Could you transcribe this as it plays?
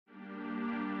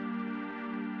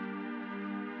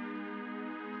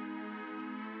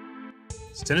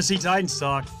It's Tennessee Titans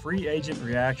Talk, free agent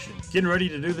reaction. Getting ready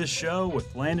to do this show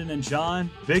with Landon and John.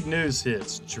 Big news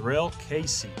hits. Jurrell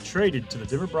Casey traded to the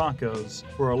Denver Broncos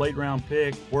for a late round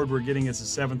pick. Word we're getting is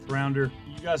a 7th rounder.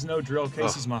 You guys know Jurrell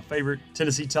Casey's my favorite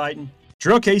Tennessee Titan.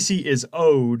 Jurrell Casey is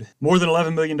owed more than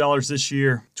 $11 million this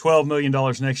year, $12 million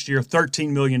next year, $13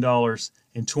 million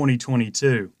in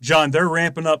 2022. John, they're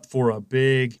ramping up for a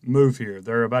big move here.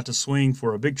 They're about to swing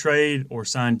for a big trade or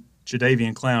sign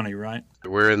Jadeveon Clowney, right?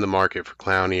 We're in the market for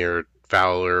Clowney or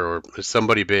Fowler or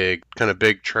somebody big, kind of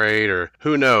big trade, or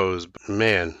who knows.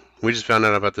 Man, we just found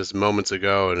out about this moments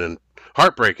ago, and then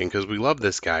heartbreaking because we love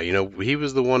this guy. You know, he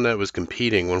was the one that was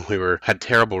competing when we had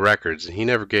terrible records, and he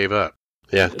never gave up.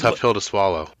 Yeah, tough pill to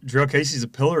swallow. Jurrell Casey's a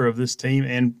pillar of this team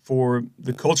and for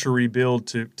the culture rebuild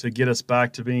to get us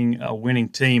back to being a winning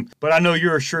team. But I know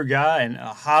you're a sure guy and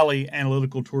highly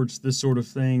analytical towards this sort of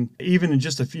thing. Even in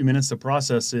just a few minutes to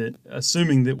process it,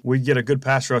 assuming that we get a good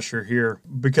pass rusher here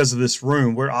because of this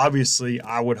room, where obviously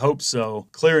I would hope so,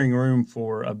 clearing room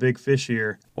for a big fish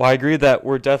here. Well, I agree that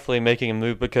we're definitely making a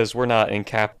move because we're not in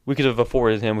cap. We could have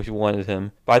afforded him if we wanted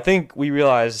him. But I think we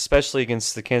realized, especially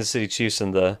against the Kansas City Chiefs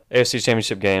in the AFC Championship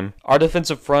game, our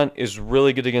defensive front is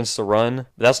really good against the run,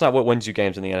 but that's not what wins you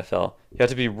games in the NFL. You have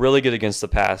to be really good against the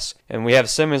pass. And we have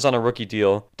Simmons on a rookie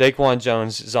deal. Daquan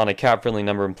Jones is on a cap-friendly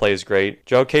number and plays great.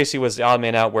 Jurrell Casey was the odd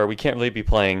man out where we can't really be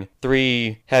playing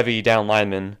 3 heavy down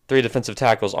linemen, 3 defensive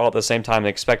tackles all at the same time and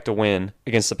expect to win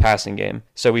against the passing game.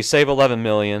 So we save $11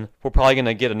 million. We're probably going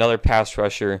to get another pass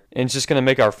rusher. And it's just going to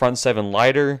make our front 7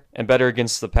 lighter and better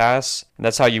against the pass. And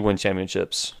that's how you win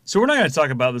championships. So we're not going to talk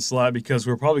about this a lot because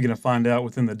we're probably going to find out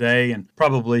within the day and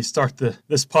probably start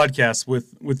this podcast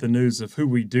with the news of who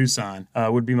we do sign,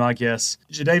 would be my guess.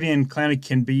 Jadeveon Clowney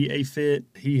can be a fit.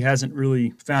 He hasn't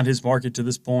really found his market to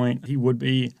this point. He would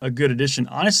be a good addition.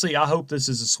 Honestly, I hope this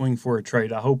is a swing for a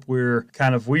trade. I hope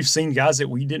we've seen guys that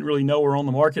we didn't really know were on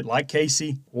the market, like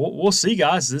Casey. We'll see,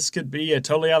 guys. This could be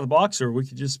totally out of the box, or we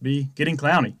could just be getting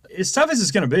Clowney. As tough as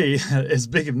it's going to be, as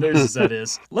big of news as that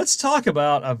is, let's talk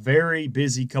about a very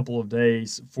busy couple of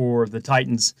days for the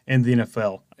Titans and the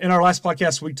NFL. In our last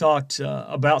podcast, we talked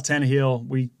about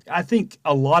Tannehill. I think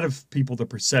a lot of people, the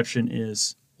perception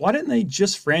is, why didn't they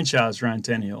just franchise Ryan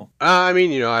Tannehill?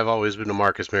 I've always been a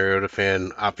Marcus Mariota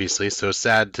fan, obviously, so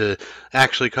sad to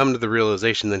actually come to the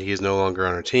realization that he is no longer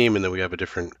on our team and that we have a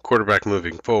different quarterback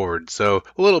moving forward. So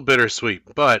a little bittersweet,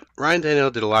 but Ryan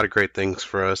Tannehill did a lot of great things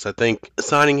for us. I think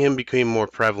signing him became more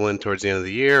prevalent towards the end of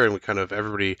the year, and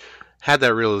everybody had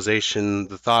that realization.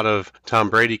 The thought of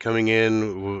Tom Brady coming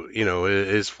in,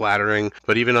 is flattering.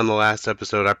 But even on the last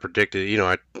episode, I predicted,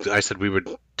 I said we would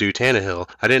do Tannehill.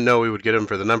 I didn't know we would get him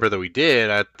for the number that we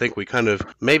did. I think we kind of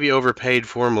maybe overpaid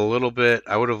for him a little bit.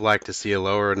 I would have liked to see a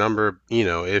lower number.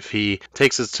 If he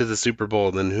takes us to the Super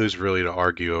Bowl, then who's really to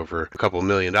argue over a couple $1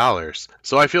 million?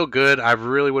 So I feel good. I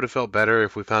really would have felt better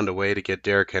if we found a way to get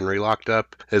Derrick Henry locked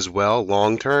up as well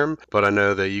long term. But I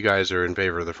know that you guys are in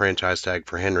favor of the franchise tag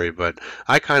for Henry. But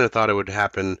I kind of thought it would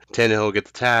happen. Tannehill would get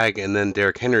the tag, and then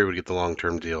Derrick Henry would get the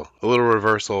long-term deal. A little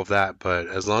reversal of that, but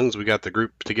as long as we got the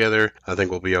group together, I think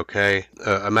we'll be okay.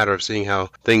 A matter of seeing how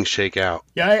things shake out.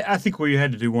 Yeah, I think we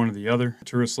had to do one or the other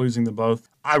to risk losing them both.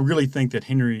 I really think that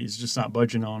Henry is just not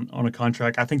budging on a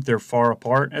contract. I think they're far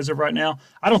apart as of right now.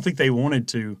 I don't think they wanted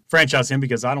to franchise him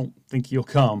because I don't think he'll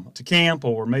come to camp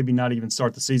or maybe not even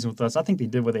start the season with us. I think they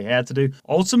did what they had to do.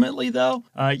 Ultimately, though,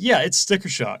 it's sticker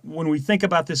shock. When we think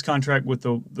about this contract with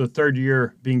the third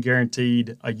year being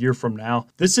guaranteed a year from now,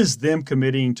 this is them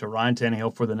committing to Ryan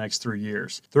Tannehill for the next 3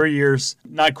 years. 3 years,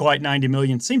 not quite $90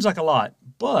 million. Seems like a lot.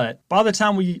 But by the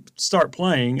time we start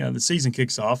playing, the season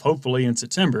kicks off, hopefully in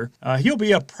September, he'll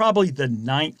be probably the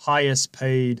 9th highest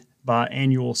paid by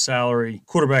annual salary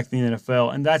quarterback in the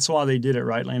NFL. And that's why they did it,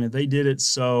 right, Landon? They did it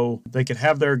so they could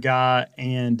have their guy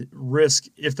and risk,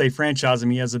 if they franchise him,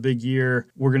 he has a big year.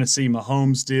 We're going to see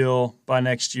Mahomes deal by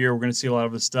next year. We're going to see a lot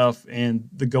of this stuff, and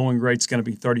the going rate's going to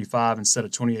be 35 instead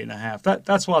of 28.5.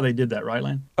 That's why they did that, right,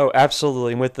 Landon? Oh,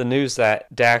 absolutely. And with the news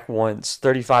that Dak wants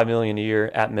 $35 million a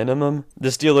year at minimum,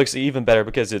 this deal looks even better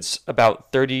because it's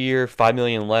about 30 a year, $5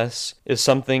 million less is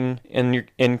something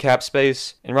in cap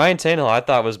space. And Ryan Tannehill, I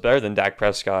thought, was better than Dak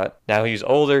Prescott. Now he's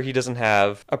older. He doesn't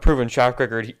have a proven track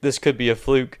record. This could be a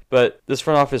fluke, but this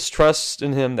front office trusts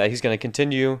in him that he's going to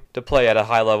continue to play at a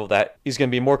high level, that he's going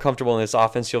to be more comfortable in this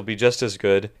offense. He'll be just as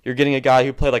good. You're getting a guy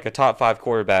who played like a top 5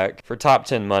 quarterback for top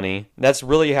 10 money. That's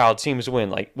really how teams win,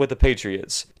 like with the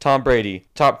Patriots. Tom Brady,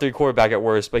 top 3 quarterback at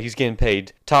worst, but he's getting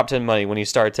paid top 10 money when he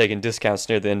started taking discounts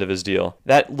near the end of his deal.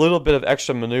 That little bit of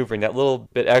extra maneuvering, that little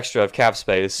bit extra of cap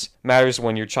space matters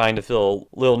when you're trying to fill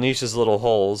little niches, little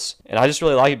holes Bengals. And I just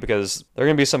really like it because there are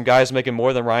going to be some guys making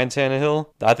more than Ryan Tannehill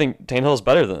that I think Tannehill's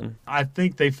better than. I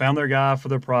think they found their guy for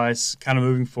their price, kind of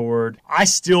moving forward. I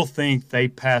still think they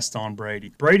passed on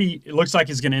Brady. Brady, it looks like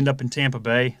he's going to end up in Tampa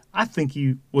Bay. I think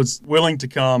he was willing to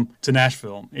come to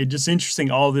Nashville. It's just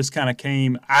interesting. All of this kind of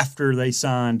came after they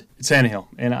signed Tannehill,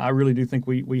 and I really do think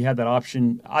we had that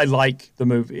option. I like the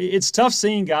move. It's tough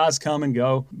seeing guys come and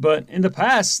go, but in the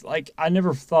past, like, I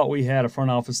never thought we had a front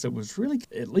office that was really,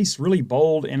 at least really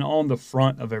bold and on the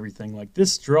front of everything. Like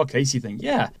this Jurrell Casey thing,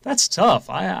 yeah, that's tough.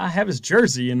 I have his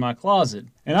jersey in my closet.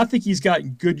 And I think he's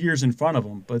got good years in front of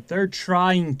him, but they're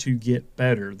trying to get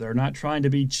better. They're not trying to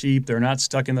be cheap. They're not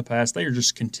stuck in the past. They are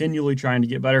just continually trying to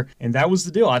get better. And that was the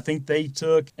deal. I think they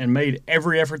took and made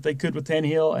every effort they could with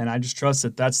Tannehill, and I just trust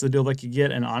that that's the deal they could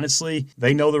get. And honestly,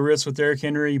 they know the risks with Derrick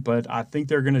Henry, but I think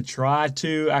they're going to try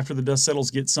to, after the dust settles,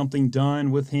 get something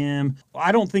done with him.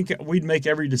 I don't think we'd make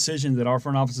every decision that our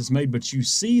front office has made, but you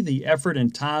see the effort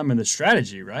and time and the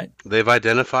strategy, right? They've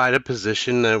identified a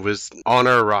position that was on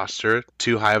our roster,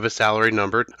 too high of a salary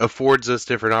number, affords us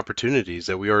different opportunities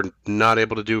that we are not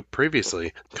able to do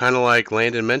previously. Kind of like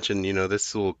Landon mentioned,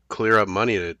 this will clear up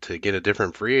money to get a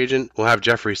different free agent. We'll have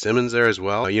Jeffrey Simmons there as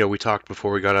well. We talked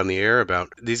before we got on the air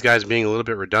about these guys being a little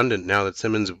bit redundant now that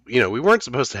Simmons, we weren't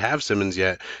supposed to have Simmons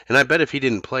yet, and I bet if he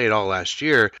didn't play at all last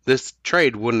year, this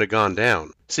trade wouldn't have gone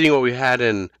down. Seeing what we had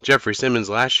in Jeffrey Simmons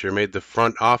last year made the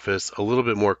front office a little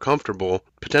bit more comfortable,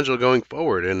 potential going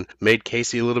forward, and made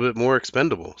Casey a little bit more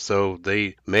expendable. So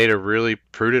they made a really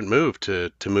prudent move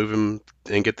to move him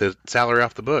and get the salary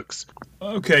off the books.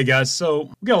 Okay, guys, so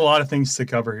we've got a lot of things to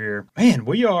cover here. Man,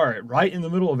 we are right in the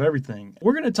middle of everything.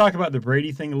 We're going to talk about the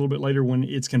Brady thing a little bit later when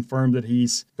it's confirmed that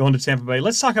he's going to Tampa Bay.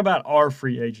 Let's talk about our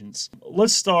free agents.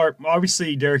 Let's start.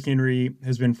 Obviously, Derrick Henry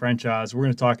has been franchised. We're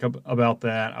going to talk about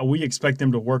that. We expect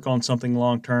them to work on something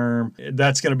long-term.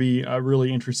 That's going to be a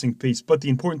really interesting piece. But the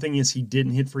important thing is he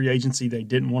didn't hit free agency. They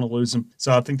didn't want to lose him.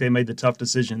 So I think they made the tough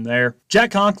decision there.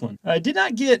 Jack Conklin did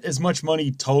not get as much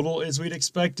money total as we'd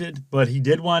expected, but he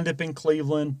did wind up in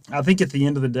Cleveland. I think at the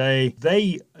end of the day,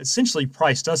 they essentially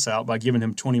priced us out by giving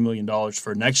him $20 million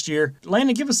for next year.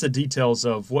 Landon, give us the details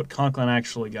of what Conklin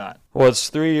actually got. Well, it's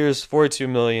 3 years, $42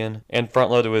 million, and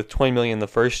front-loaded with $20 million the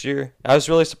first year. I was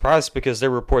really surprised because there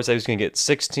were reports that he was going to get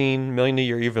 $16 million a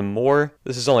year, even more.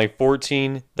 This is only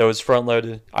 $14 that was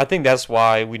front-loaded. I think that's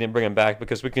why we didn't bring him back,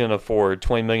 because we couldn't afford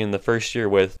 $20 million the first year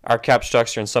with our cap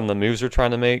structure and some of the moves we're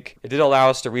trying to make. It did allow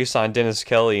us to re-sign Dennis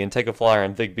Kelly and take a flyer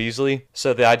on Vic Beasley.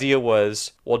 So the idea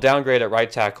was we'll downgrade at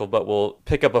right tackle, but we'll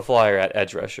pick up a flyer at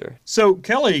edge rusher. So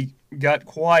Kelly got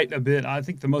quite a bit. I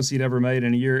think the most he'd ever made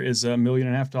in a year is $1.5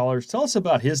 million. Tell us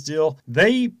about his deal.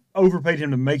 They overpaid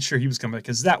him to make sure he was coming back,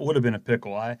 because that would have been a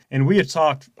pickle. And we had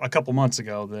talked a couple months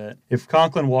ago that if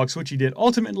Conklin walks, which he did,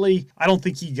 ultimately, I don't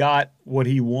think he got what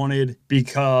he wanted,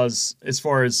 because as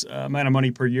far as amount of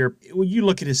money per year, when you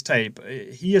look at his tape,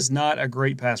 he is not a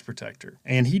great pass protector,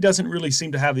 and he doesn't really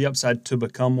seem to have the upside to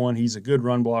become one. He's a good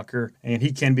run blocker, and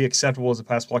he can be acceptable as a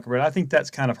pass blocker, but I think that's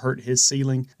kind of hurt his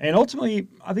ceiling. And ultimately,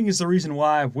 I think it's the reason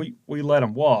why we let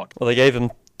him walk. Well, they gave him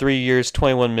 3 years,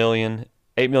 $21 million.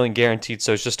 $8 million guaranteed,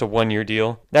 so it's just a 1 year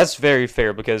deal. That's very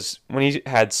fair, because when he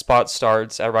had spot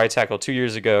starts at right tackle 2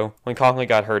 years ago, when Conklin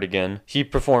got hurt again, he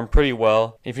performed pretty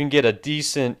well. If you can get a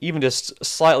decent, even just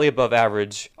slightly above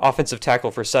average offensive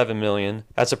tackle for $7 million,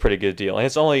 that's a pretty good deal. And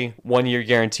it's only 1 year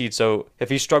guaranteed, so if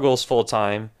he struggles full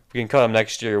time, we can cut him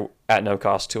next year at no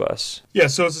cost to us. Yeah,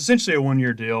 so it's essentially a 1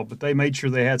 year deal, but they made sure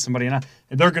they had somebody, and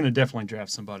they're going to definitely draft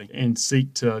somebody and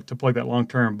seek to play that long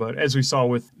term. But as we saw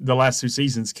with the last 2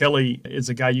 seasons, Kelly is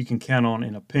a guy you can count on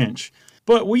in a pinch.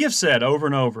 But we have said over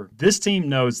and over, this team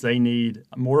knows they need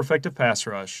a more effective pass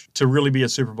rush to really be a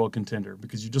Super Bowl contender,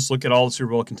 because you just look at all the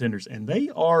Super Bowl contenders, and they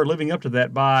are living up to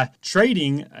that by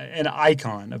trading an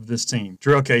icon of this team,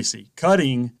 Jurrell Casey,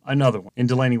 cutting another one in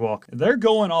Delanie Walker. They're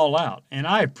going all out, and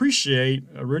I appreciate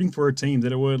rooting for a team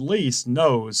that at least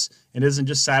knows and isn't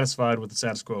just satisfied with the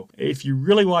status quo. If you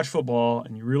really watch football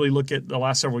and you really look at the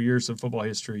last several years of football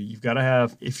history, you've got to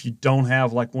have, if you don't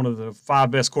have like one of the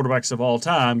 5 best quarterbacks of all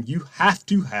time, you have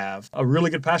to have a really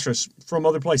good pass rush from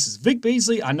other places. Vic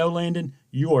Beasley, I know, Landon,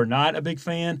 you are not a big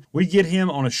fan. We get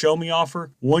him on a show-me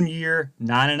offer, 1 year,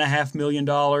 $9.5 million.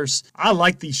 I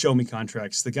like these show-me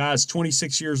contracts. The guy's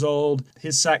 26 years old.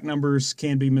 His sack numbers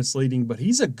can be misleading, but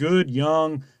he's a good,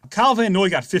 young. Kyle Van Noy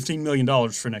got $15 million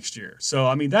for next year. So,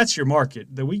 I mean, that's your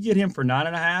market. That we get him for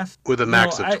 $9.5 with a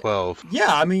max of 12.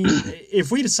 Yeah, I mean,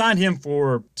 if we'd have signed him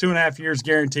for 2.5 years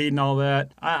guaranteed and all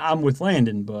that, I'm with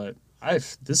Landon, but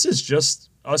this is just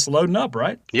us loading up,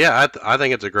 right? Yeah, I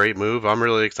think it's a great move. I'm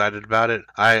really excited about it.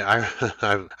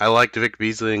 I liked Vic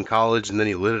Beasley in college, and then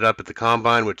he lit it up at the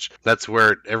combine, which that's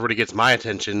where everybody gets my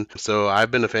attention. So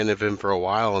I've been a fan of him for a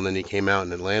while, and then he came out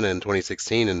in Atlanta in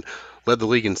 2016 and led the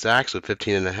league in sacks with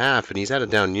 15 and a half, and he's had a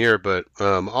down year, but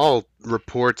all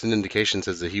reports and indications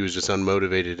says that he was just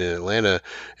unmotivated in Atlanta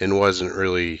and wasn't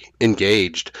really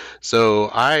engaged.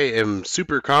 So I am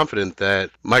super confident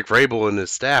that Mike Vrabel and his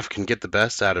staff can get the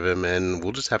best out of him, and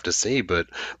we'll just have to see. But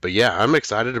yeah, I'm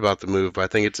excited about the move. I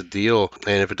think it's a deal,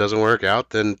 and if it doesn't work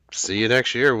out, then see you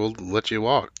next year. We'll let you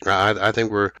walk. I think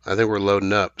we're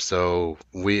loading up. So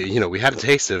we had a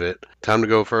taste of it. Time to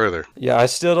go further. Yeah, I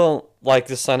still don't like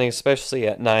this signing, especially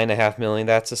at $9.5 million.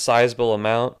 That's a sizable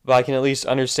amount, but I can at least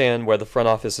understand where the front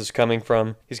office is coming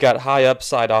from. He's got high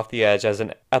upside off the edge as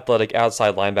an athletic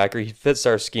outside linebacker. He fits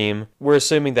our scheme. We're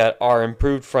assuming that our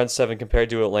improved front seven compared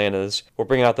to Atlanta's will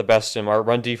bring out the best in him. Our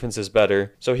run defense is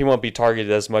better, so he won't be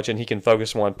targeted as much and he can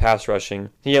focus more on pass rushing.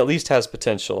 He at least has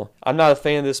potential. I'm not a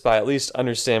fan of this, but I at least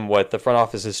understand what the front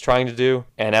office is trying to do,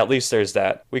 and at least there's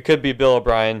that. We could be Bill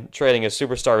O'Brien trading a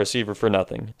superstar receiver for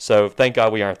nothing, so thank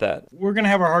God we aren't that. We're going to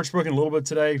have our hearts broken a little bit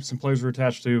today. Some players we're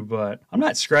attached to, but I'm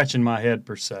not scratching my head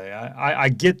per se. I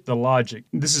get the logic.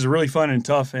 This is really fun and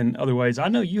tough in other ways. I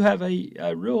know you have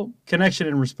a real connection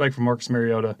and respect for Marcus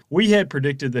Mariota. We had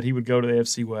predicted that he would go to the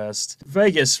AFC West.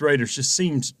 Vegas Raiders just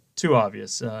seemed too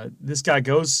obvious. This guy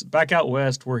goes back out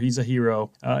west where he's a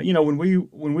hero. When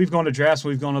we've gone to drafts,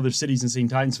 we've gone to other cities and seen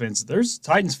Titans fans. There's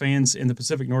Titans fans in the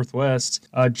Pacific Northwest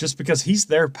just because he's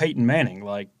their Peyton Manning,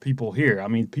 like people here. I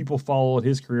mean, people followed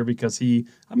his career because the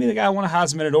guy won a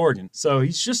Heisman at Oregon. So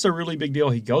he's just a really big deal.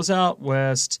 He goes out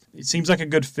west. It seems like a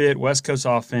good fit, West Coast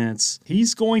offense.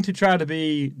 He's going to try to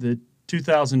be the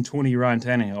 2020 Ryan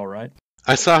Tannehill, right?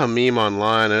 I saw a meme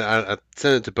online, and I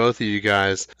sent it to both of you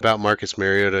guys about Marcus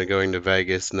Mariota going to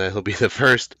Vegas, and that he'll be the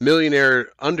first millionaire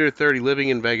under 30 living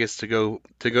in Vegas to go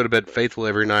to bed faithful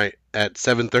every night at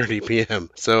 7:30 p.m.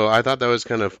 So I thought that was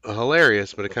kind of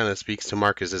hilarious, but it kind of speaks to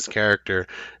Marcus's character,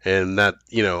 and that,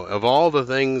 of all the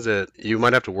things that you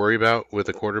might have to worry about with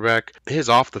a quarterback, his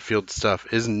off the field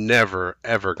stuff is never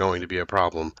ever going to be a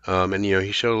problem. And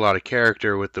he showed a lot of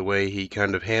character with the way he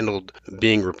kind of handled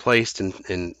being replaced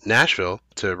in Nashville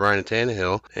to Ryan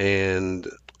Tannehill, and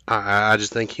I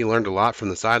just think he learned a lot from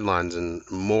the sidelines, and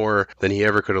more than he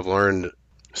ever could have learned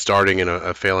starting in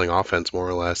a failing offense, more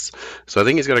or less. So I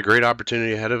think he's got a great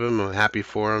opportunity ahead of him. I'm happy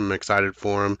for him. I'm excited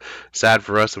for him. Sad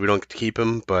for us that we don't get to keep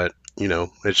him, but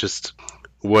it's just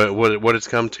what it's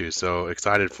come to. So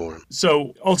excited for him.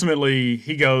 So ultimately,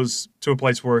 he goes to a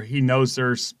place where he knows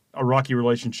there's a rocky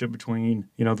relationship between,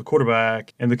 the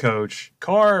quarterback and the coach.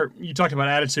 Carr, you talked about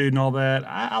attitude and all that.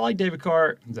 I like David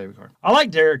Carr. I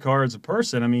like Derek Carr as a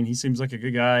person. I mean, he seems like a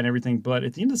good guy and everything, but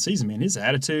at the end of the season, man, his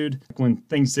attitude, when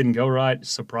things didn't go right,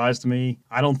 surprised me.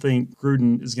 I don't think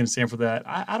Gruden is going to stand for that.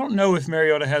 I don't know if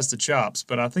Mariota has the chops,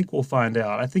 but I think we'll find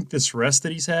out. I think this rest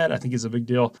that he's had, I think is a big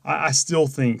deal. I still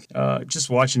think just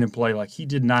watching him play, like, he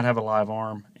did not have a live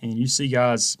arm, and you see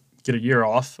guys get a year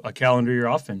off, a calendar year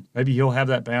off, and maybe he'll have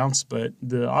that bounce. But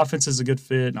the offense is a good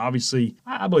fit, and obviously,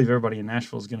 I believe everybody in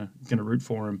Nashville is gonna root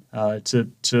for him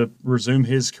to resume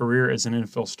his career as an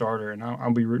NFL starter, and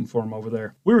I'll be rooting for him over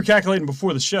there. We were calculating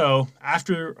before the show,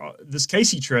 after this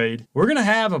Casey trade, we're gonna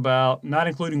have about, not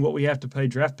including what we have to pay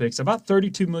draft picks, about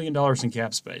 $32 million in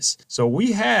cap space. So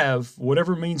we have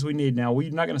whatever means we need. Now,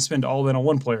 we're not gonna spend all that on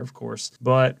one player, of course,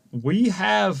 but we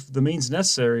have the means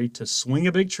necessary to swing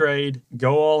a big trade,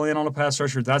 go all in on a pass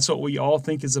rusher. That's what we all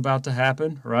think is about to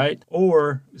happen, right?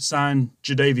 Or sign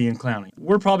Jadeveon Clowney.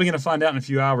 We're probably going to find out in a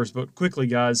few hours, but quickly,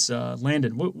 guys,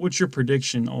 Landon, what's your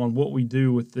prediction on what we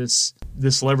do with this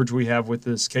leverage we have with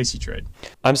this Casey trade?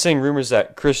 I'm seeing rumors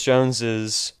that Chris Jones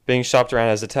is being shopped around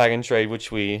as a tag and trade,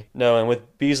 which we know, and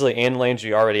with Beasley and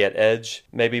Landry already at edge,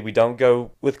 maybe we don't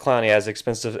go with Clowney as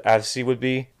expensive as he would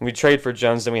be. When we trade for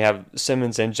Jones, then we have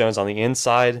Simmons and Jones on the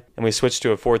inside, and we switch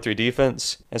to a 4-3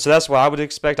 defense. And so that's what I would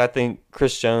expect. I think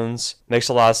Chris Jones makes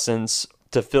a lot of sense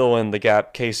to fill in the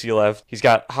gap Casey left. He's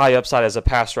got high upside as a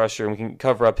pass rusher, and we can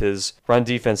cover up his run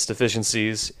defense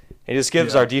deficiencies. It just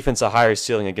gives our defense a higher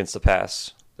ceiling against the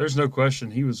pass. There's no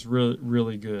question. He was really,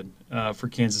 really good for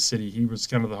Kansas City. He was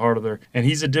kind of the heart of their – and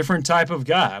he's a different type of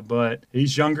guy, but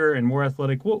he's younger and more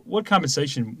athletic. What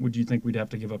compensation would you think we'd have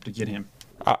to give up to get him?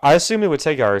 I assume it would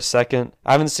take our second.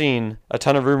 I haven't seen a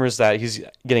ton of rumors that he's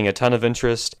getting a ton of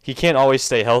interest. He can't always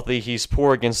stay healthy. He's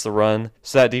poor against the run,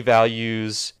 so that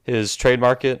devalues his trade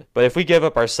market. But if we give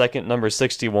up our second, number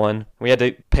 61, we had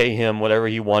to pay him whatever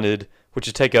he wanted which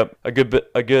would take up a good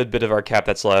bit of our cap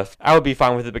that's left, I would be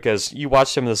fine with it because you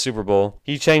watched him in the Super Bowl.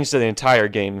 He changed the entire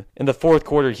game. In the fourth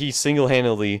quarter, he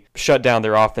single-handedly shut down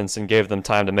their offense and gave them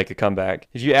time to make a comeback.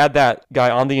 If you add that guy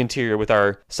on the interior with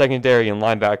our secondary and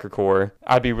linebacker core,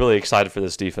 I'd be really excited for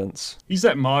this defense. He's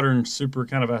that modern, super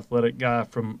kind of athletic guy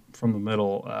from the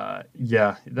middle.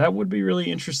 Yeah, that would be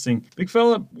really interesting. Big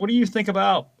fella, what do you think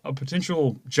about a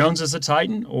potential Jones as a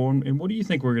Titan, and what do you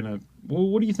think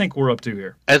what do you think we're up to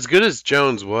here? As good as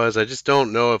Jones was, I just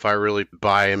don't know if I really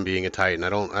buy him being a Titan. I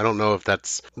don't know if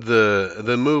that's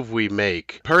the move we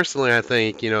make. Personally, I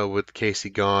think, with Casey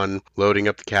gone, loading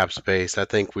up the cap space, I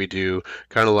think we do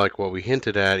kind of like what we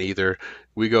hinted at. Either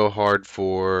we go hard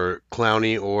for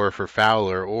Clowney or for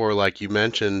Fowler, or like you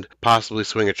mentioned, possibly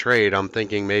swing a trade. I'm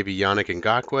thinking maybe Yannick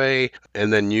Ngakoue,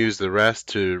 and then use the rest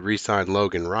to re-sign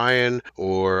Logan Ryan,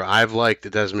 or I've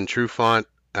liked Desmond Trufant.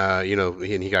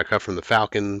 He got cut from the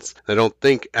Falcons.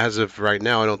 As of right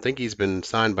now, I don't think he's been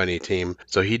signed by any team.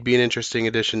 So he'd be an interesting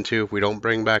addition too if we don't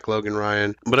bring back Logan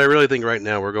Ryan. But I really think right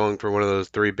now we're going for one of those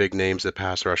three big names at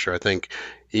pass rusher. I think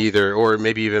either, or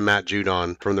maybe even Matt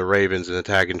Judon from the Ravens in a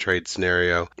tag and trade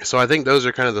scenario. So I think those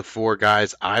are kind of the four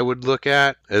guys I would look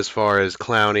at as far as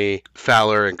Clowney,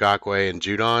 Fowler, and Ngakoue and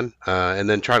Judon, and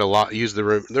then try to use the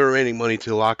remaining money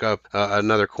to lock up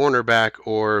another cornerback,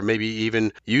 or maybe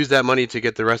even use that money to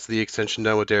get the rest of the extension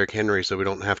done with Derrick Henry so we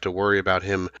don't have to worry about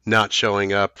him not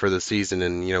showing up for the season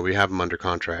and, we have him under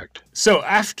contract. So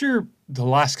after the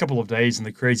last couple of days and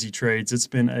the crazy trades, it's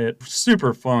been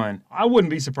super fun. I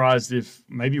wouldn't be surprised if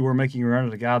maybe we're making a run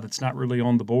at a guy that's not really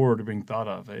on the board or being thought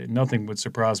of. Nothing would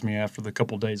surprise me after the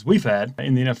couple of days we've had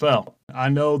in the NFL. I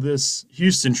know this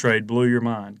Houston trade blew your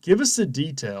mind. Give us the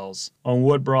details on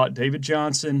what brought David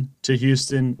Johnson to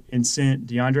Houston and sent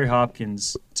DeAndre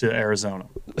Hopkins to Arizona.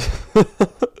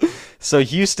 So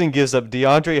Houston gives up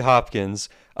DeAndre Hopkins,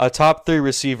 a top 3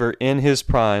 receiver in his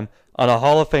prime, on a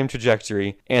Hall of Fame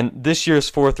trajectory, and this year's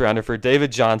fourth rounder for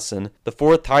David Johnson, the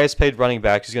fourth highest paid running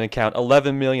back who's going to count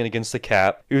 $11 million against the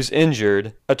cap, who's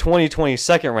injured, a 2020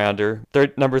 second rounder,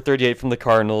 number 38 from the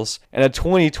Cardinals, and a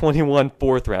 2021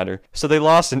 fourth rounder. So they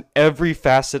lost in every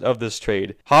facet of this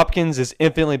trade. Hopkins is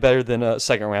infinitely better than a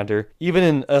second rounder. Even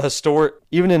in a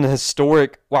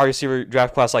historic wide receiver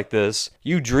draft class like this,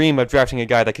 you dream of drafting a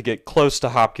guy that could get close to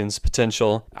Hopkins'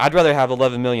 potential. I'd rather have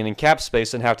 $11 million in cap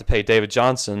space than have to pay David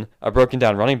Johnson, a broken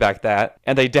down running back, that.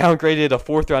 And they downgraded a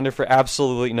fourth rounder for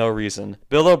absolutely no reason.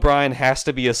 Bill O'Brien has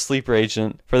to be a sleeper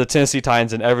agent for the Tennessee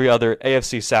Titans and every other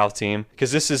AFC South team,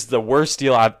 because this is the worst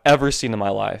deal I've ever seen in my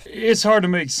life. It's hard to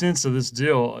make sense of this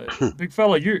deal. Big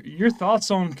fella, your thoughts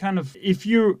on kind of, if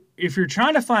you're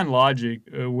trying to find logic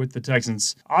with the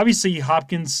Texans, obviously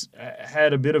Hopkins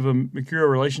had a bit of a mercurial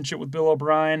relationship with Bill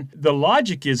O'Brien. The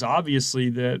logic is obviously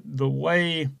that the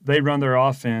way they run their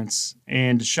offense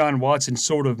and Deshaun Watson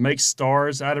sort of makes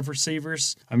stars out of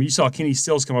receivers. I mean, you saw Kenny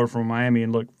Stills come over from Miami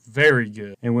and look very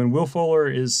good. And when Will Fuller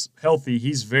is healthy,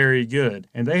 he's very good.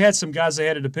 And they had some guys they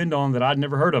had to depend on that I'd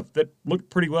never heard of that looked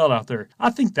pretty well out there. I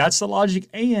think that's the logic.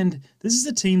 And this is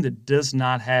a team that did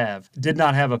not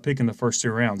have a pick in the first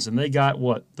 2 rounds. And they got,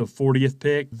 the 40th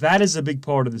pick? That is a big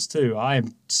part of this, too. I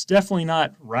am definitely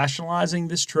not rationalizing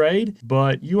this trade,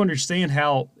 but you understand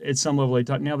how, at some level, they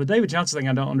talk. Now, the David Johnson thing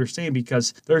I don't understand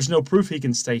because there's no proof he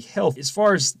can stay healthy. As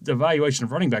far as the evaluation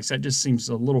of running backs, that just seems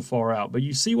a little far out. But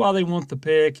you see why they want the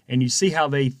pick, and you see how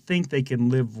they think they can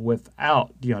live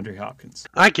without DeAndre Hopkins.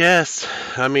 I guess.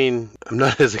 I mean, I'm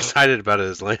not as excited about it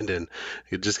as Landon,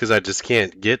 just because I just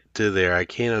can't get to there. I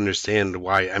can't understand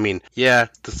why. I mean, yeah,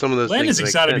 some of those Landon's things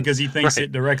excited because he thinks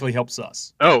it directly helps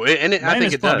us. Oh, and I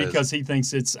think it does. Because he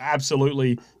thinks it's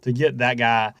absolutely to get that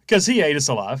guy, because he ate us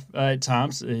alive at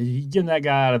times. Getting that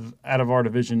guy out of our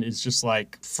division is just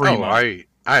like free money.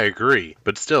 I agree.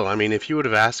 But still, I mean, if you would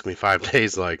have asked me 5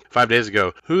 days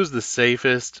ago, who's the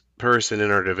safest person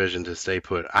in our division to stay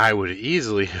put, I would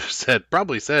easily have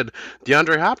probably said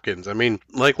DeAndre Hopkins. I mean,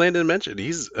 like Landon mentioned,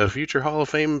 he's a future Hall of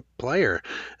Fame player,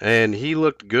 and he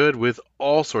looked good with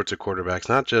all sorts of quarterbacks,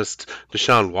 not just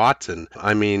Deshaun Watson.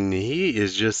 I mean, he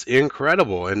is just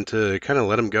incredible, and to kind of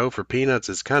let him go for peanuts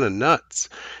is kind of nuts.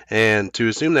 And to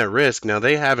assume that risk, now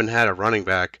they haven't had a running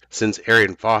back since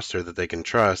Arian Foster that they can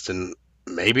trust, and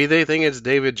maybe they think it's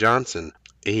David Johnson.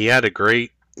 He had a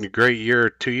great year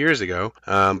 2 years ago,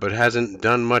 but hasn't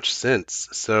done much since.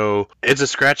 So it's a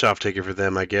scratch-off ticket for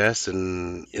them, I guess,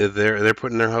 and they're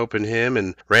putting their hope in him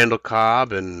and Randall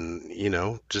Cobb, and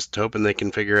just hoping they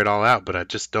can figure it all out. But I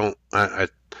just don't. I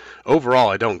overall,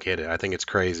 I don't get it. I think it's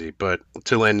crazy. But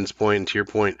to Landon's point and to your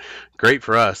point, great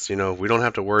for us. We don't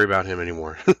have to worry about him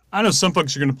anymore. I know some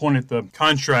folks are going to point at the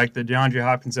contract that DeAndre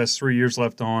Hopkins has 3 years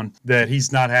left on that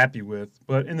he's not happy with.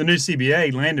 But in the new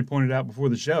CBA, Landon pointed out before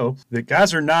the show that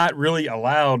guys are not really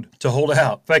allowed to hold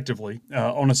out effectively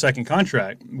on a second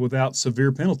contract without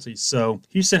severe penalties. So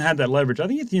Houston had that leverage. I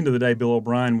think at the end of the day, Bill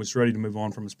O'Brien was ready to move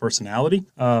on from his personality.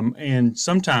 And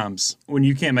sometimes when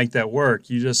you can't make that work,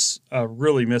 you just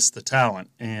really miss the talent.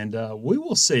 And we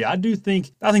will see. I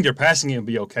think their passing game will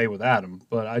be okay without him,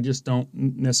 but I just don't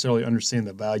necessarily understand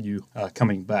the value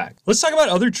coming back. Let's talk about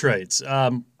other trades.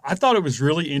 I thought it was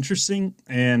really interesting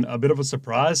and a bit of a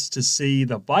surprise to see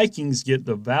the Vikings get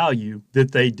the value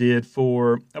that they did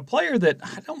for a player that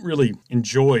I don't really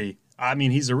enjoy. I mean,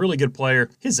 he's a really good player,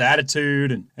 his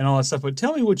attitude and all that stuff. But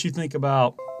tell me what you think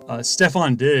about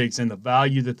Stefon Diggs and the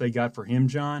value that they got for him,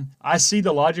 John. I see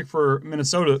the logic for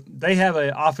Minnesota. They have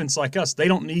an offense like us. They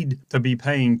don't need to be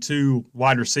paying 2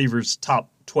 wide receivers top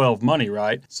 12 money,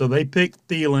 right? So they picked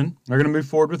Thielen. They're going to move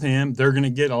forward with him. They're going to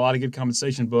get a lot of good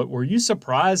compensation. But were you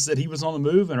surprised that he was on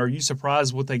the move, and are you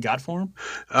surprised what they got for him?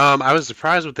 I was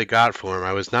surprised what they got for him.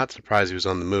 I was not surprised he was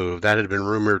on the move. That had been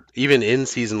rumored even in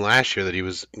season last year that he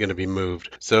was going to be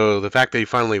moved. So the fact that he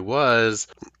finally was,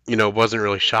 wasn't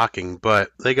really shocking.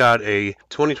 But they got a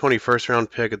 2020 first round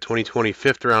pick, a 2020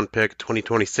 fifth round pick,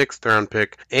 2020 sixth round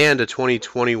pick, and a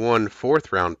 2021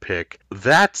 fourth round pick.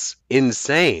 That's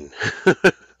insane.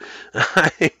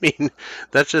 I mean,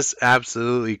 that's just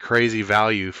absolutely crazy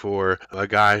value for a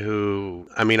guy who,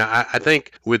 I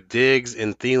think with Diggs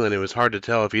and Thielen, it was hard to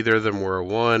tell if either of them were a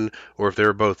 1 or if they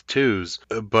were both 2s.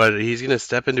 But he's going to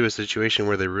step into a situation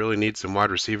where they really need some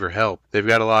wide receiver help. They've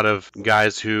got a lot of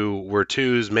guys who were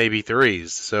 2s, maybe 3s.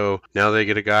 So now they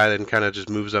get a guy that kind of just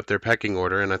moves up their pecking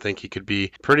order, and I think he could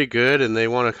be pretty good, and they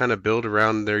want to kind of build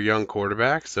around their young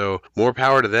quarterback. So more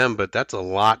power to them, but that's a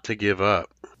lot to give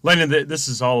up. Landon, this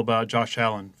is all about Josh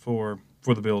Allen for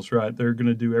the Bills, right? They're going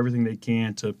to do everything they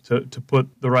can to put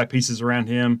the right pieces around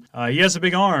him. He has a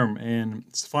big arm, and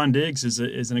Stefon Diggs is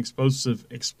an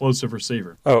explosive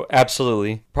receiver. Oh,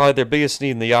 absolutely. Probably their biggest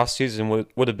need in the offseason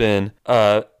would have been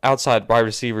outside wide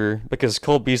receiver, because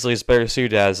Cole Beasley is better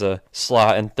suited as a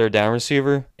slot and third down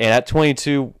receiver. And at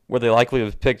 22, where they likely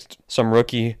have picked some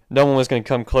rookie, no one was going to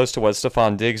come close to what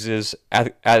Stefon Diggs is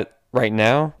at right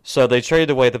now. So they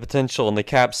traded away the potential and the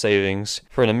cap savings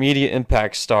for an immediate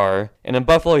impact star. And in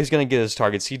Buffalo, he's going to get his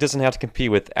targets. He doesn't have to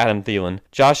compete with Adam Thielen.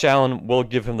 Josh Allen will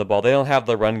give him the ball. They don't have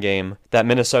the run game that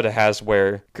Minnesota has,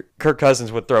 where Kirk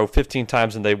Cousins would throw 15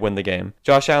 times and they win the game.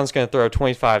 Josh Allen's going to throw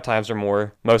 25 times or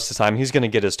more most of the time. He's going to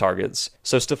get his targets.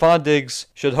 So Stefon Diggs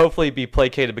should hopefully be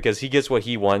placated because he gets what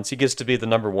he wants. He gets to be the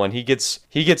number 1. He gets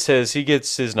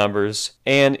his numbers,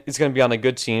 and it's going to be on a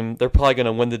good team. They're probably going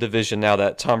to win the division now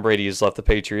that Tom Brady has left the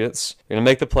Patriots. They're going to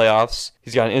make the playoffs.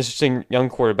 He's got an interesting young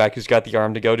quarterback who's got the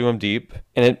arm to go to him deep.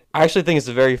 And I actually think it's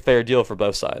a very fair deal for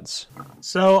both sides.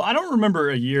 So I don't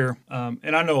remember a year,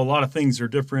 and I know a lot of things are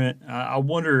different. I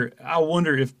wonder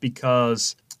if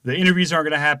because the interviews aren't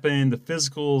going to happen, the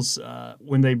physicals,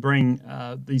 when they bring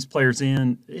these players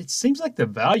in, it seems like the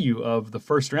value of the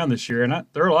first round this year, and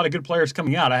there are a lot of good players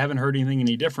coming out. I haven't heard anything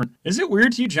any different. Is it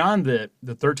weird to you, John, that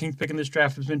the 13th pick in this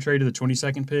draft has been traded, the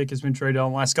 22nd pick has been traded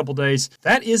on the last couple of days?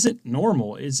 That isn't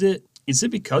normal. Is it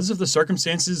because of the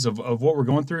circumstances of what we're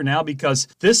going through now? Because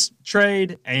this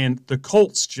trade and the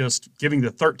Colts just giving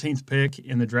the 13th pick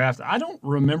in the draft, I don't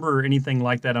remember anything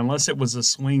like that unless it was a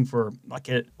swing for like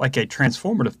a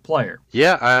transformative player.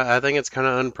 Yeah, I think it's kind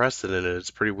of unprecedented.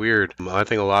 It's pretty weird. I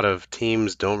think a lot of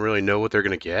teams don't really know what they're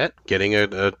going to get. Getting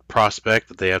a prospect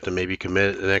that they have to maybe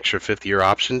commit an extra 5th-year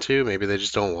option to, maybe they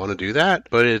just don't want to do that.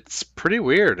 But it's pretty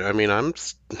weird. I mean, I'm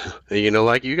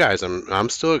like you guys, I'm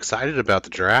still excited about the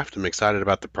draft. I'm excited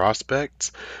about the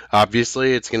prospects.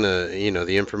 Obviously, it's going to,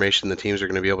 the information the teams are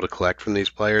going to be able to collect from these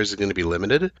players is going to be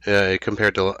limited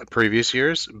compared to previous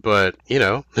years. But,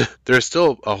 there's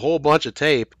still a whole bunch of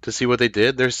tape to see what they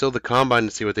did. There's still the combine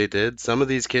to see what they did. Some of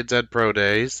these kids had pro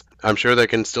days. I'm sure they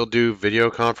can still do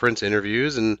video conference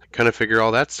interviews and kind of figure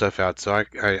all that stuff out. So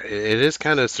it is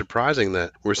kind of surprising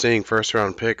that we're seeing first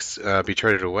round picks be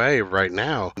traded away right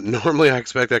now. Normally I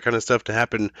expect that kind of stuff to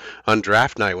happen on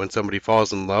draft night when somebody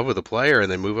falls in love with a player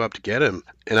and they move up to get him.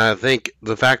 And I think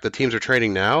the fact that teams are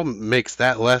trading now makes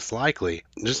that less likely.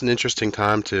 Just an interesting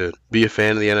time to be a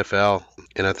fan of the NFL.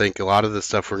 And I think a lot of the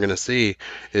stuff we're going to see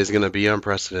is going to be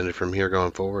unprecedented from here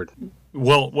going forward.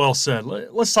 Well said.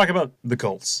 Let's talk about the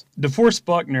Colts. DeForest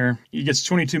Buckner, he gets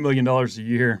 $22 million a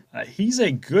year. He's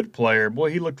a good player.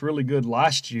 Boy, he looked really good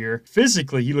last year.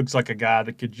 Physically, he looks like a guy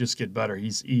that could just get better.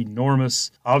 He's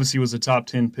enormous. Obviously, was a top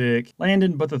 10 pick.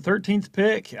 Landon, but the 13th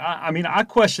pick, I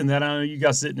question that. I know you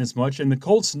guys didn't as much. And the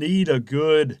Colts need a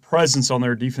good presence on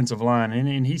their defensive line,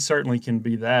 and he certainly can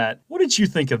be that. What did you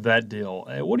think of that deal?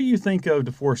 What do you think of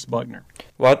DeForest Buckner?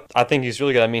 Well, I think he's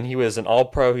really good. I mean, he was an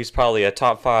all-pro. He's probably a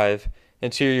top 5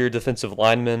 interior defensive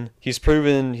lineman. He's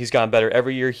proven he's gotten better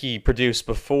every year. He produced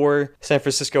before San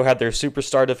Francisco had their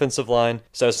superstar defensive line,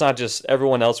 so it's not just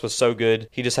everyone else was so good.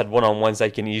 He just had one-on-ones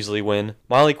that can easily win.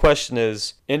 My only question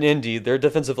is, in Indy, their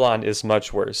defensive line is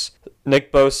much worse.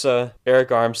 Nick Bosa, Eric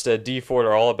Armstead, Dee Ford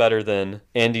are all better than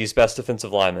Indy's best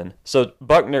defensive linemen. So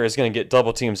Buckner is going to get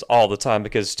double teams all the time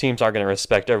because teams aren't going to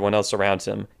respect everyone else around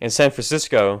him. In San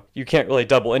Francisco, you can't really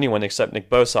double anyone except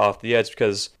Nick Bosa off the edge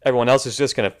because everyone else is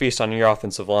just going to feast on your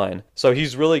offensive line. So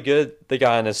he's really good. They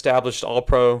got an established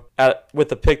all-pro with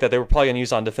the pick that they were probably going to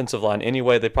use on defensive line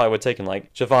anyway. They probably would have taken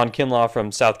like Javon Kinlaw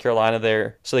from South Carolina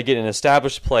there. So they get an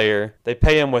established player. They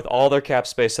pay him with all their cap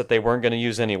space that they weren't going to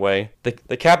use anyway.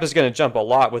 The cap is going to jump a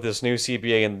lot with this new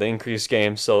CBA and the increased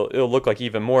game, so it'll look like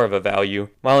even more of a value.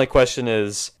 My only question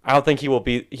is, I don't think he will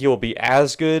be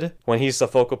as good when he's the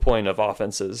focal point of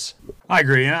offenses. I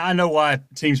agree, and I know why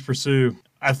teams pursue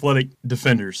athletic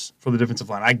defenders for the defensive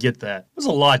line. I get that. It was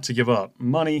a lot to give up,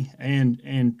 money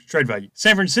and trade value.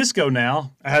 San Francisco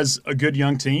now has a good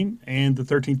young team and the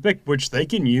 13th pick, which they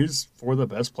can use for the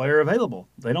best player available.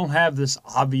 They don't have this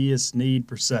obvious need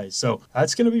per se. So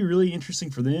that's going to be really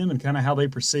interesting for them and kind of how they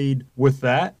proceed with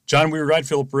that. John, we were right.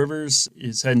 Phillip Rivers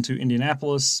is heading to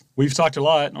Indianapolis. We've talked a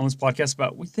lot on this podcast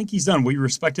about we think he's done. We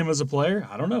respect him as a player.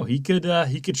 I don't know. He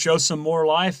could show some more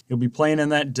life. He'll be playing in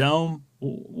that dome.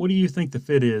 What do you think the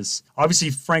fit is? Obviously,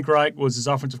 Frank Reich was his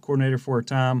offensive coordinator for a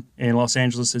time in Los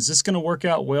Angeles. Is this going to work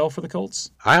out well for the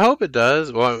Colts? I hope it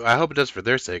does. Well, I hope it does for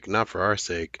their sake, not for our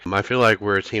sake. I feel like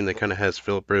we're a team that kind of has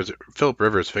Phillip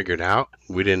Rivers figured out.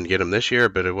 We didn't get him this year,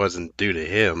 but it wasn't due to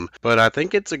him. But I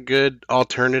think it's a good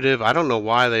alternative. I don't know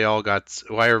why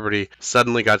why everybody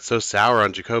suddenly got so sour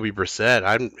on Jacoby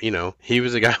Brissett. He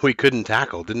was a guy we couldn't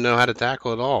tackle, didn't know how to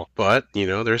tackle at all. But,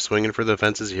 they're swinging for the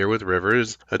fences here with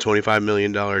Rivers, a $25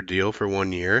 million deal for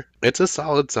 1 year. It's a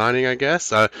solid signing, I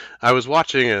guess. I was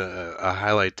watching a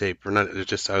highlight tape, I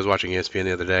was watching ESPN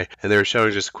the other day, and they were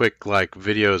showing just quick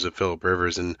videos of Phillip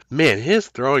Rivers, and man, his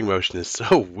throwing motion is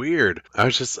so weird.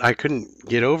 I couldn't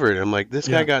get over it. I'm like, this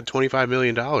guy got $25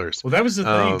 million. Well, that was the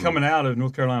thing coming out of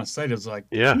North Carolina State. It was like,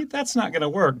 that's not going to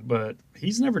work, but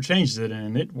he's never changed it,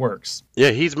 and it works.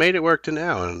 Yeah, he's made it work to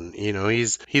now, and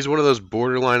he's one of those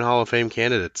borderline Hall of Fame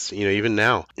candidates. Even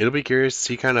now, it'll be curious to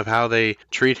see kind of how they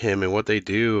treat him and what they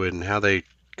do and how they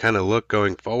kind of look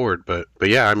going forward. But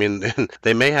yeah, I mean,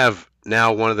 they may have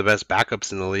now one of the best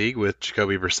backups in the league with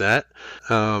Jacoby Brissett.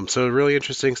 So really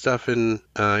interesting stuff in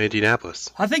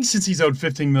Indianapolis. I think since he's owed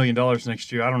 $15 million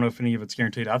next year, I don't know if any of it's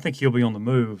guaranteed. I think he'll be on the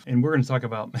move, and we're going to talk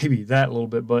about maybe that a little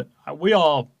bit. But we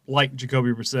all like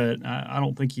Jacoby Brissett. I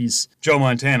don't think he's Joe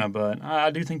Montana, but I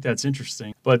do think that's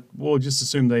interesting. But we'll just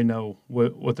assume they know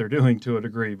what they're doing to a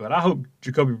degree. But I hope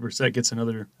Jacoby Brissett gets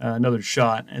another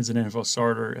shot as an NFL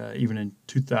starter, even in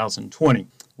 2020.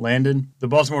 Landon, the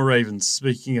Baltimore Ravens.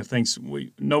 Speaking of things,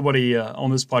 nobody on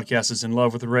this podcast is in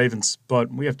love with the Ravens,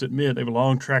 but we have to admit they have a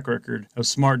long track record of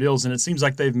smart deals, and it seems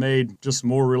like they've made just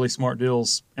more really smart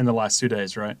deals in the last 2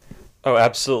 days, right? Oh,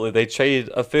 absolutely. They traded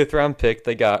a 5th-round pick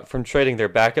they got from trading their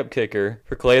backup kicker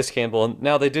for Calais Campbell. And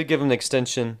now they did give him an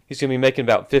extension. He's going to be making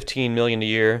about $15 million a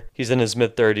year. He's in his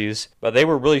mid-30s. But they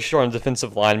were really short on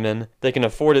defensive linemen. They can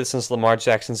afford it since Lamar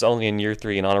Jackson's only in year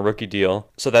 3 and on a rookie deal.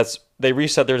 So they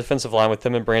reset their defensive line with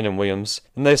him and Brandon Williams.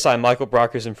 And they signed Michael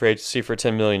Brockers in free agency for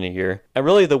 $10 million a year. And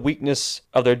really the weakness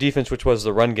of their defense, which was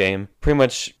the run game, pretty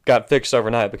much got fixed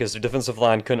overnight because their defensive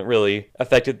line couldn't really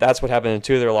affect it. That's what happened in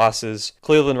 2 of their losses.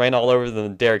 Cleveland ran all over them,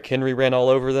 and Derrick Henry ran all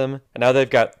over them. And now they've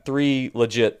got 3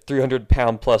 legit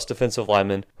 300-pound plus defensive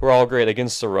linemen who are all great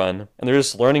against the run. And they're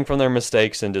just learning from their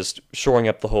mistakes and just shoring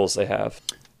up the holes they have.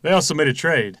 They also made a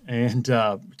trade, and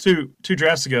two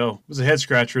drafts ago it was a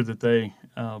head-scratcher that they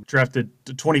drafted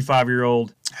the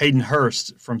 25-year-old Hayden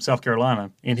Hurst from South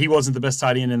Carolina, and he wasn't the best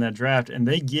tight end in that draft, and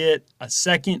they get a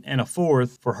 2nd and a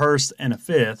 4th for Hurst and a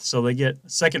 5th, so they get a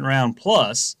 2nd round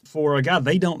plus for a guy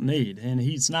they don't need, and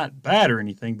he's not bad or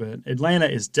anything, but Atlanta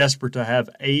is desperate to have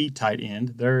a tight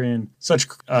end. They're in such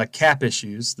cap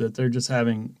issues that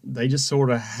they just sort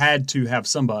of had to have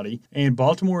somebody, and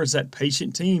Baltimore is that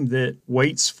patient team that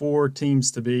waits for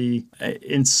teams to be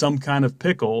in some kind of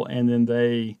pickle, and then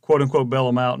they quote-unquote bail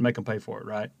them out and make them pay for it,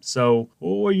 right? So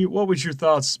we'll what was your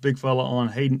thoughts, big fella, on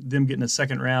Hayden, them getting a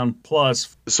second round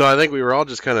plus? So I think we were all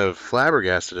just kind of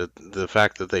flabbergasted at the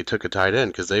fact that they took a tight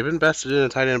end because they've invested in a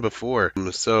tight end before.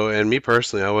 So, and me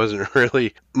personally, I wasn't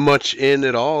really much in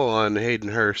at all on Hayden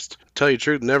Hurst. Tell you the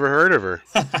truth, never heard of her.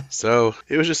 So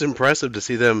it was just impressive to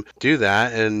see them do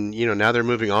that. And, now they're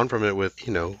moving on from it with,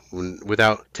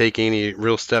 without taking any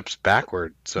real steps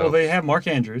backward. So, well, they have Mark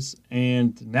Andrews,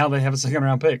 and now they have a second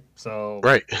round pick. So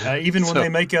right. Even when they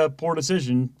make a poor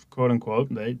decision, quote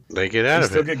unquote, they get out of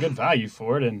it. Still get good value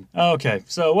for it. And okay,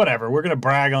 so whatever. We're going to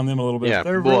brag on them a little bit. Yeah,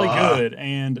 they're really good.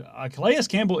 And Calais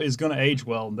Campbell is going to age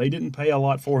well. They didn't pay a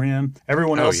lot for him.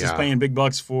 Everyone else is paying big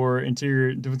bucks for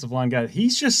interior defensive line guy.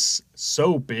 He's just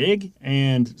so big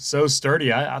and so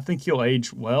sturdy. I think he'll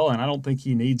age well, and I don't think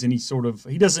he needs any sort of –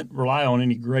 he doesn't rely on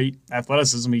any great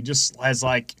athleticism. He just has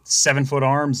like 7-foot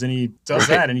arms, and he does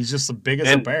that, and he's just as big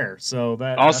as a bear. So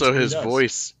that also his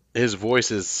voice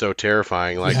is so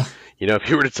terrifying. Like, if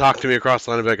you were to talk to me across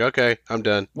the line, I'd be like, okay, I'm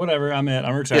done. Whatever, I'm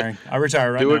retiring. I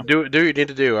retire now. Do what you need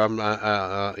to do. Do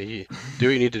what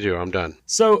you need to do. I'm done.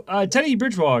 So Teddy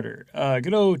Bridgewater,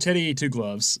 good old Teddy Two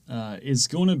Gloves, is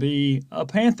going to be a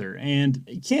Panther. And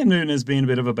Cam Newton is being a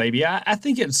bit of a baby. I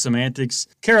think it's semantics.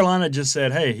 Carolina just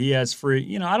said, hey, he has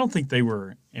free. I don't think they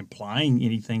were implying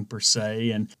anything per se,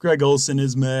 and Greg Olsen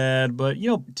is mad, but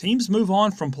teams move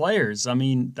on from players. I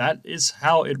mean, that is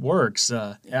how it works.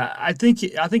 I think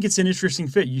it's an interesting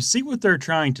fit. You see what they're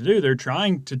trying to do. They're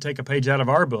trying to take a page out of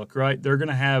our book, right? They're going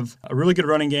to have a really good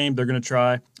running game. They're going to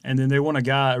try, and then they want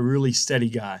a really steady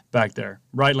guy back there,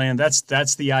 right, Land?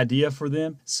 That's the idea for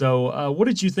them. So what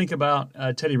did you think about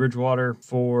Teddy Bridgewater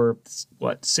for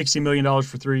 $60 million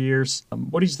for 3 years?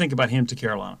 What did you think about him to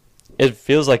Carolina? It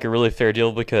feels like a really fair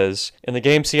deal because in the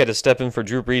games he had to step in for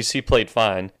Drew Brees, he played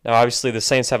fine. Now, obviously, the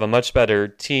Saints have a much better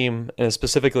team and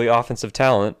specifically offensive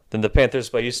talent than the Panthers,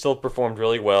 but he still performed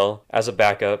really well as a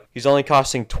backup. He's only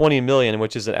costing $20 million,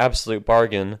 which is an absolute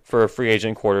bargain for a free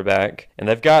agent quarterback. And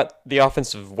they've got the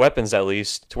offensive weapons, at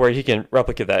least, to where he can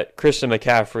replicate that. Christian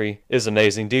McCaffrey is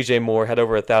amazing. DJ Moore had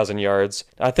over 1,000 yards.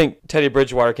 I think Teddy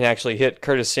Bridgewater can actually hit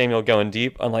Curtis Samuel going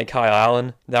deep, unlike Kyle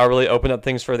Allen. That'll really open up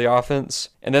things for the offense.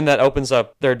 And then that opens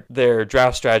up their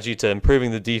draft strategy to improving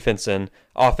the defense and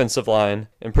offensive line,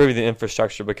 improving the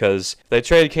infrastructure, because if they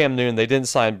traded Cam Newton, they didn't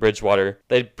sign Bridgewater,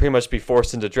 they'd pretty much be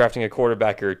forced into drafting a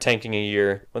quarterback or tanking a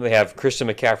year when they have Christian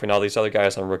McCaffrey and all these other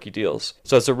guys on rookie deals.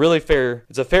 So it's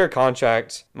a fair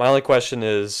contract. My only question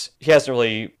is, he hasn't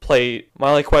really played. My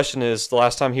only question is, the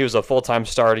last time he was a full-time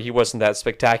starter, he wasn't that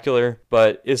spectacular,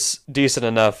 but it's decent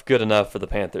enough, good enough for the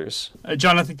Panthers.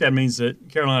 John, I think that means that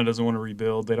Carolina doesn't want to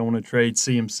rebuild. They don't want to trade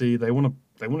CMC. They want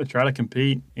to try to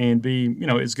compete and be,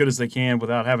 as good as they can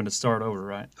without having to start over,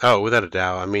 right? Oh, without a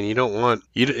doubt. I mean,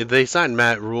 they signed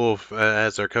Matt Rule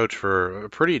as their coach for a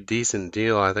pretty decent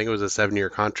deal. I think it was a 7-year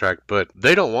contract, but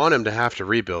they don't want him to have to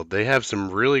rebuild. They have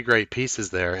some really great pieces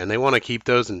there, and they want to keep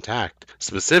those intact.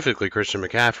 Specifically, Christian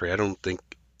McCaffrey. I don't think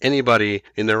anybody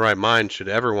in their right mind should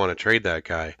ever want to trade that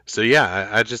guy. So yeah,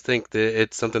 I just think that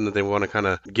it's something that they want to kind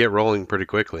of get rolling pretty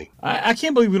quickly. I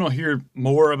can't believe we don't hear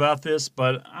more about this,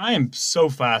 but I am so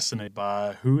fascinated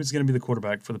by who is going to be the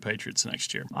quarterback for the Patriots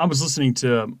next year. I was listening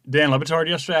to Dan Le Batard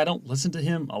yesterday. I don't listen to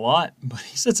him a lot, but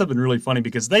he said something really funny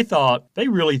because they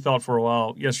really thought for a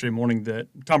while yesterday morning that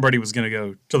Tom Brady was going to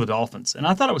go to the Dolphins. And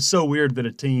I thought it was so weird that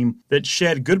a team that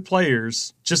shed good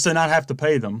players just to not have to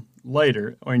pay them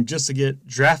later, or just to get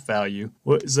draft value,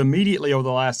 was immediately over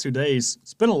the last 2 days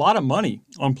spent a lot of money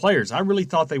on players. I really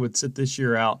thought they would sit this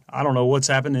year out. I don't know what's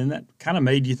happened, and that kind of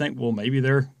made you think, well, maybe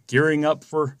they're gearing up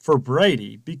for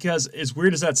Brady, because as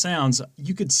weird as that sounds,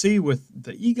 you could see with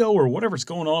the ego or whatever's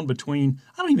going on between,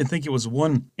 I don't even think it was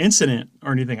one incident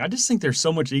or anything. I just think there's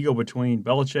so much ego between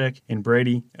Belichick and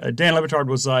Brady. Dan Le Batard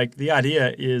was like, the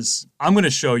idea is, I'm going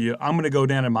to show you, I'm going to go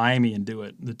down to Miami and do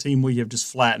it. The team we have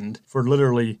just flattened for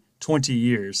literally 20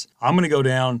 years. I'm going to go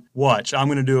down, watch, I'm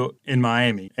going to do it in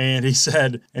Miami. And he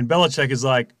said, and Belichick is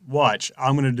like, watch,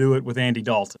 I'm going to do it with Andy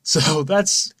Dalton. So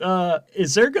that's,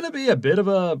 is there going to be a bit of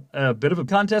a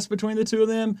contest between the two of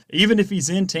them? Even if he's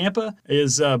in Tampa,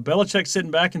 is Belichick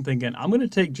sitting back and thinking, I'm going to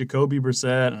take Jacoby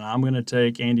Brissett and I'm going to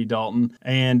take Andy Dalton?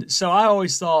 And so I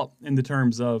always thought in the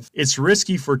terms of, it's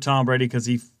risky for Tom Brady because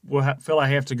he will feel I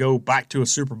have to go back to a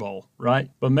Super Bowl, right?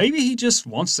 But maybe he just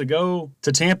wants to go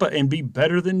to Tampa and be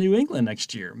better than New England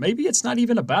next year. Maybe it's not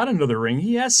even about another ring.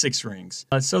 He has 6 rings.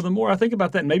 So the more I think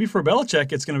about that, maybe for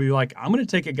Belichick, it's going to be like, I'm going to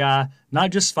take a guy, not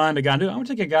just find a guy new. I'm going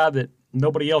to take a guy that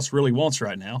nobody else really wants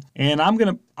right now. And I'm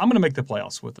gonna make the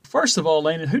playoffs with it. First of all,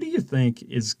 Landon, who do you think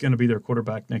is going to be their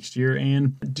quarterback next year?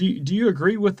 And do you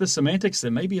agree with the semantics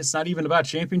that maybe it's not even about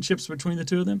championships between the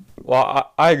two of them?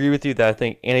 Well, I agree with you that I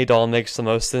think Andy Dalton makes the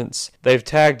most sense. They've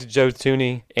tagged Joe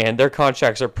Thuney, and their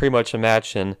contracts are pretty much a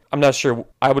match. And I'm not sure.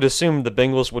 I would assume the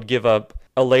Bengals would give up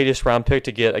a latest round pick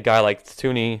to get a guy like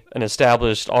Thuney, an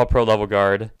established all-pro level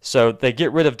guard. So they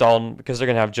get rid of Dalton because they're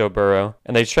going to have Joe Burrow,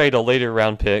 and they trade a later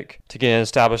round pick to get an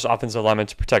established offensive lineman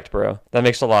to protect Burrow. That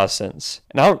makes a lot of sense.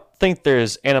 And I don't think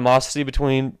there's animosity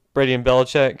between Brady and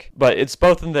Belichick, but it's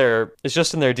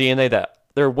just in their DNA that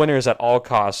they're winners at all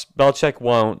costs. Belichick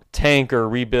won't tank or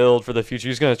rebuild for the future.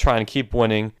 He's going to try and keep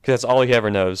winning because that's all he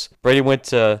ever knows. Brady went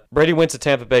to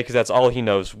Tampa Bay because that's all he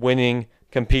knows, winning,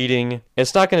 competing.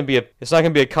 It's not going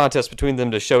to be a contest between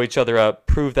them to show each other up,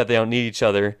 prove that they don't need each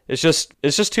other. It's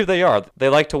just who they are. They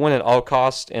like to win at all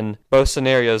costs, and both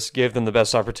scenarios give them the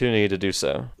best opportunity to do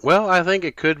so. Well, I think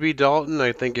it could be Dalton.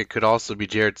 I think it could also be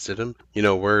Jarrett Stidham.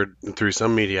 Word through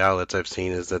some media outlets I've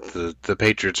seen is that the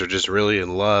Patriots are just really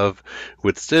in love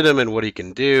with Stidham and what he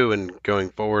can do and going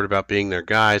forward about being their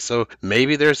guy. So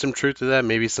maybe there's some truth to that,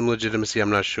 maybe some legitimacy, I'm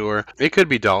not sure. It could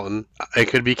be Dalton. It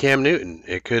could be Cam Newton.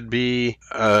 It could be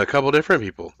a couple different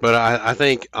people. But I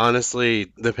think,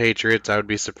 honestly, the Patriots, I would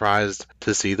be surprised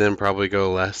to see them probably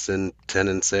go less than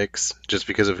 10-6 just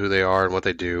because of who they are and what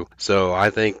they do. So I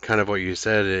think kind of what you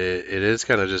said, it is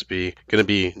kind of just going to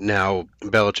be now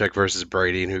Belichick versus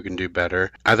Brady and who can do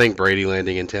better. I think Brady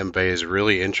landing in Tampa Bay is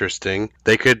really interesting.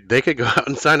 They could go out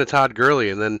and sign a Todd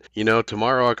Gurley, and then,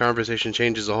 tomorrow our conversation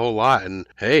changes a whole lot. And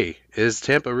hey, is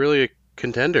Tampa really a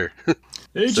contender?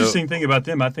 The interesting thing about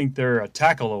them, I think they're a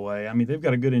tackle away. I mean, they've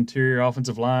got a good interior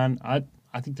offensive line.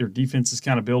 I think their defense is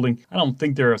kind of building. I don't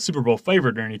think they're a Super Bowl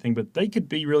favorite or anything, but they could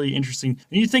be really interesting.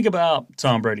 And you think about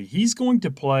Tom Brady. He's going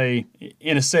to play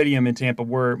in a stadium in Tampa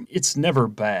where it's never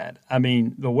bad. I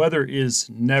mean, the weather is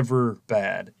never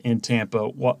bad in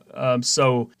Tampa.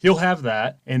 So he'll have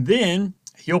that. And then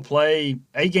he'll play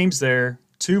 8 games there,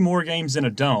 2 more games in a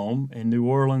dome in New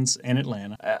Orleans and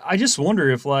Atlanta. I just wonder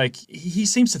if, he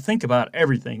seems to think about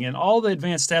everything, and all the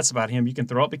advanced stats about him you can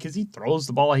throw up because he throws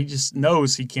the ball. He just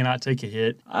knows he cannot take a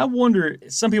hit. I wonder,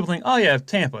 some people think, oh yeah,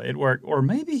 Tampa, it worked. Or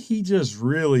maybe he just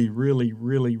really, really,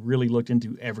 really, really looked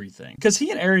into everything. Because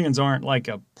he and Arians aren't like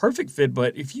a perfect fit,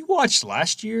 but if you watched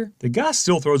last year, the guy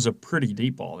still throws a pretty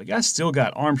deep ball. The guy still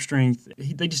got arm strength.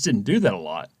 They just didn't do that a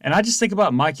lot. And I just think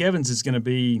about Mike Evans is going to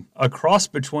be a cross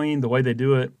between the way they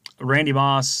do it, Randy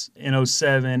Moss in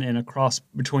 2007, and a cross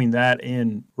between that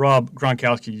and Rob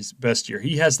Gronkowski's best year.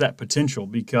 He has that potential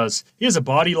because he has a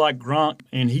body like Gronk,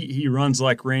 and he runs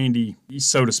like Randy,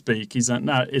 so to speak. He's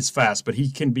not as fast, but he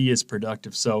can be as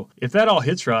productive. So if that all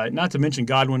hits right, not to mention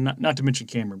Godwin, not to mention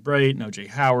Cameron Brate and O.J.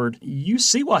 Howard, you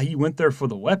see why he went there for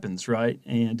the weapons, right?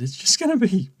 And it's just going to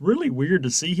be really weird to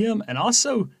see him, and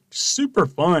also super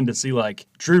fun to see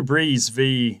Drew Brees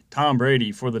v. Tom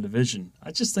Brady for the division.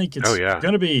 I just think it's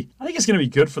going to be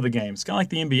good for the game. It's kind of like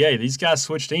the NBA. These guys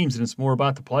switch teams and it's more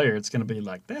about the player. It's going to be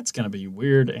that's going to be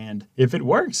weird. And if it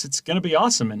works, it's going to be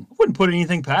awesome. And I wouldn't put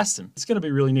anything past him. It's going to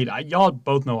be really neat. Y'all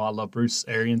both know I love Bruce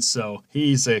Arians, so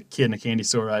he's a kid in a candy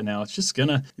store right now. It's just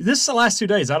this is the last 2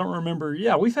 days. I don't remember.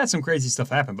 Yeah, we've had some crazy stuff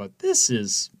happen, but this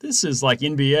is like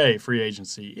NBA free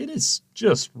agency. It is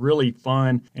just really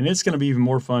fun, and it's going to be even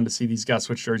more fun to see these guys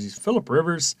switch jerseys. Phillip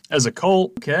Rivers as a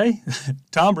Colt, okay.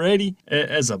 Tom Brady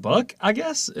as a Buck, I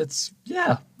guess.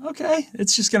 Okay.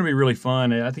 It's just going to be really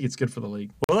fun. I think it's good for the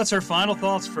league. Well, that's our final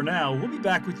thoughts for now. We'll be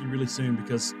back with you really soon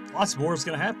because lots more is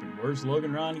going to happen. Where's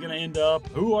Logan Ryan going to end up?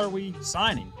 Who are we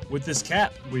signing with this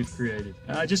cap we've created?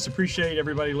 I just appreciate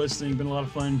everybody listening. Been a lot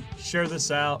of fun. Share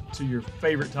this out to your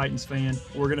favorite Titans fan.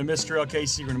 We're going to miss Jurrell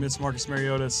Casey. We're going to miss Marcus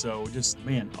Mariota. So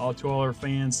to all our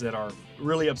fans that are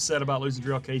really upset about losing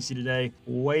Jurrell Casey today,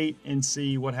 wait and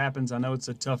see what happens. I know it's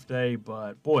a tough day,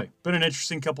 but boy, been an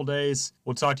interesting couple days.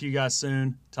 We'll talk to you guys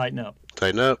soon. Tighten up.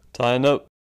 Tighten up. Tighten up.